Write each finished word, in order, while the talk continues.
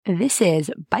This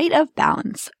is Bite of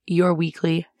Balance, your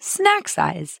weekly snack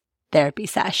size therapy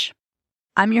sesh.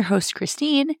 I'm your host,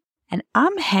 Christine, and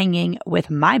I'm hanging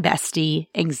with my bestie,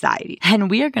 Anxiety.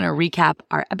 And we are going to recap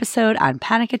our episode on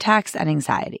panic attacks and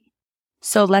anxiety.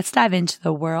 So let's dive into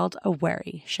the world of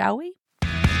worry, shall we?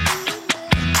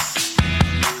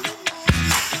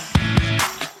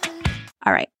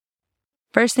 All right.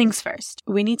 First things first,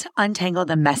 we need to untangle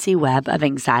the messy web of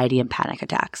anxiety and panic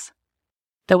attacks.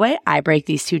 The way I break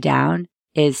these two down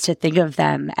is to think of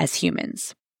them as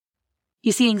humans.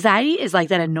 You see, anxiety is like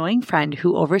that annoying friend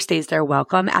who overstays their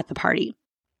welcome at the party.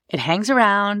 It hangs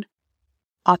around,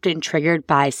 often triggered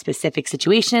by specific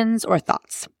situations or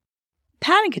thoughts.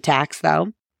 Panic attacks,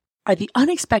 though, are the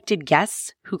unexpected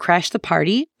guests who crash the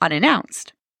party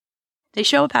unannounced. They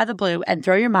show up out of the blue and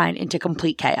throw your mind into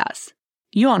complete chaos.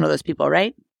 You all know those people,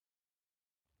 right?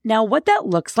 Now, what that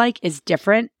looks like is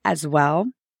different as well.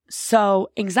 So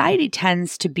anxiety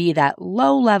tends to be that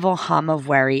low-level hum of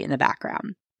worry in the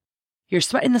background. You're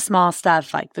sweating the small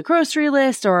stuff like the grocery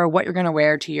list or what you're going to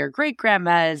wear to your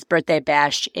great-grandma's birthday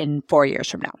bash in 4 years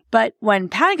from now. But when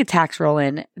panic attacks roll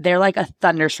in, they're like a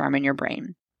thunderstorm in your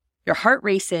brain. Your heart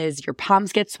races, your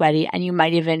palms get sweaty, and you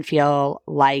might even feel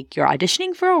like you're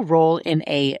auditioning for a role in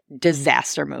a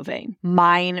disaster movie.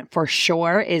 Mine, for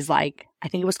sure, is like, I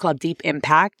think it was called Deep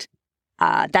Impact.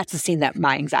 That's the scene that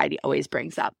my anxiety always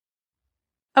brings up.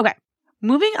 Okay,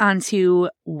 moving on to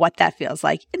what that feels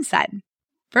like inside.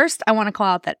 First, I want to call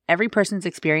out that every person's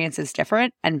experience is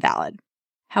different and valid.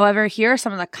 However, here are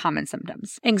some of the common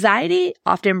symptoms. Anxiety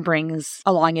often brings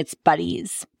along its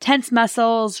buddies, tense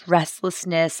muscles,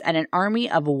 restlessness, and an army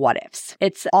of what-ifs.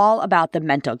 It's all about the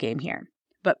mental game here.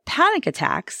 But panic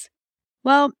attacks,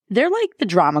 well, they're like the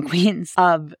drama queens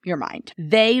of your mind.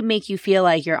 They make you feel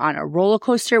like you're on a roller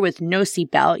coaster with no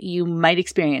seatbelt. You might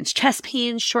experience chest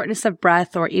pains, shortness of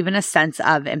breath, or even a sense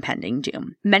of impending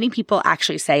doom. Many people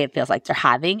actually say it feels like they're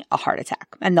having a heart attack,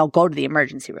 and they'll go to the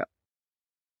emergency room.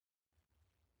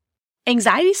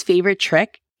 Anxiety's favorite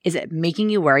trick is at making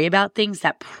you worry about things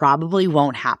that probably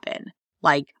won't happen.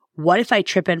 Like, what if I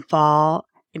trip and fall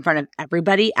in front of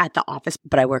everybody at the office,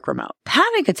 but I work remote?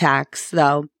 Panic attacks,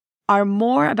 though, are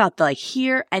more about the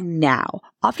here and now,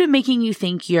 often making you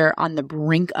think you're on the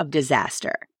brink of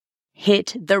disaster.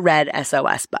 Hit the red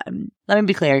SOS button. Let me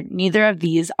be clear, neither of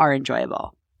these are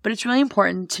enjoyable, but it's really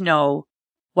important to know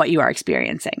what you are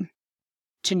experiencing,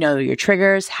 to know your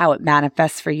triggers, how it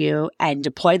manifests for you, and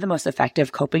deploy the most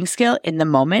effective coping skill in the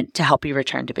moment to help you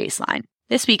return to baseline.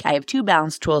 This week, I have 2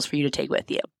 balance tools for you to take with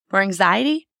you. For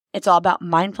anxiety, it's all about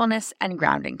mindfulness and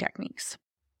grounding techniques.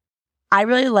 I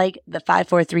really like the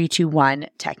 5-4-3-2-1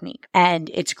 technique,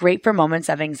 and it's great for moments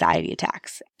of anxiety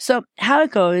attacks. So how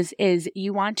it goes is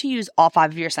you want to use all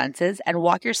 5 of your senses and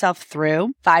walk yourself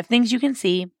through 5 things you can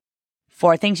see,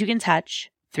 4 things you can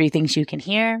touch, 3 things you can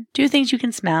hear, 2 things you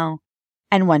can smell,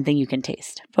 and 1 thing you can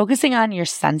taste. Focusing on your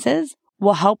senses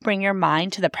will help bring your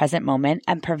mind to the present moment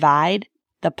and provide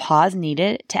the pause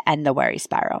needed to end the worry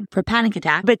spiral. For panic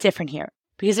attack, a bit different here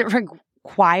because it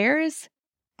requires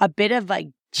a bit of like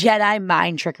Jedi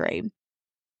mind trickery.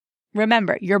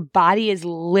 Remember, your body is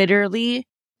literally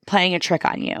playing a trick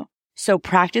on you. So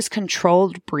practice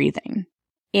controlled breathing.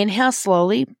 Inhale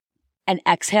slowly and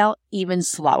exhale even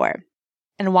slower.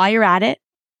 And while you're at it,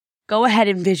 go ahead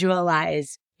and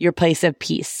visualize your place of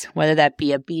peace, whether that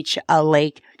be a beach, a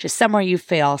lake, just somewhere you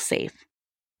feel safe.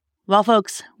 Well,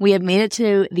 folks, we have made it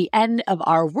to the end of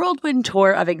our whirlwind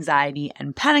tour of anxiety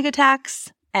and panic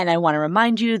attacks. And I want to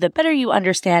remind you, the better you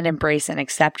understand, embrace, and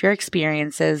accept your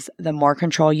experiences, the more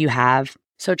control you have.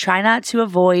 So try not to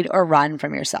avoid or run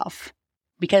from yourself,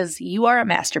 because you are a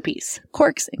masterpiece,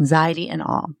 quirks, anxiety, and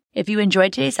all. If you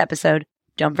enjoyed today's episode,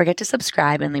 don't forget to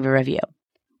subscribe and leave a review.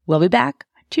 We'll be back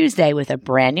Tuesday with a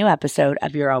brand new episode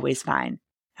of You're Always Fine,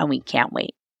 and we can't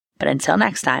wait. But until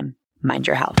next time, mind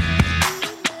your health.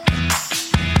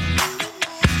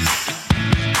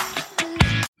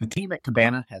 The team at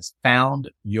Cabana has found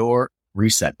your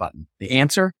reset button. The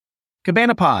answer?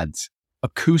 Cabana Pods.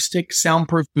 Acoustic,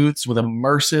 soundproof booths with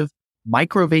immersive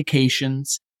micro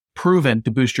vacations proven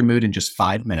to boost your mood in just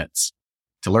 5 minutes.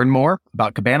 To learn more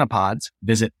about Cabana Pods,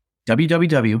 visit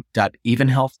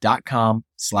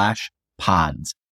www.evenhealth.com/pods.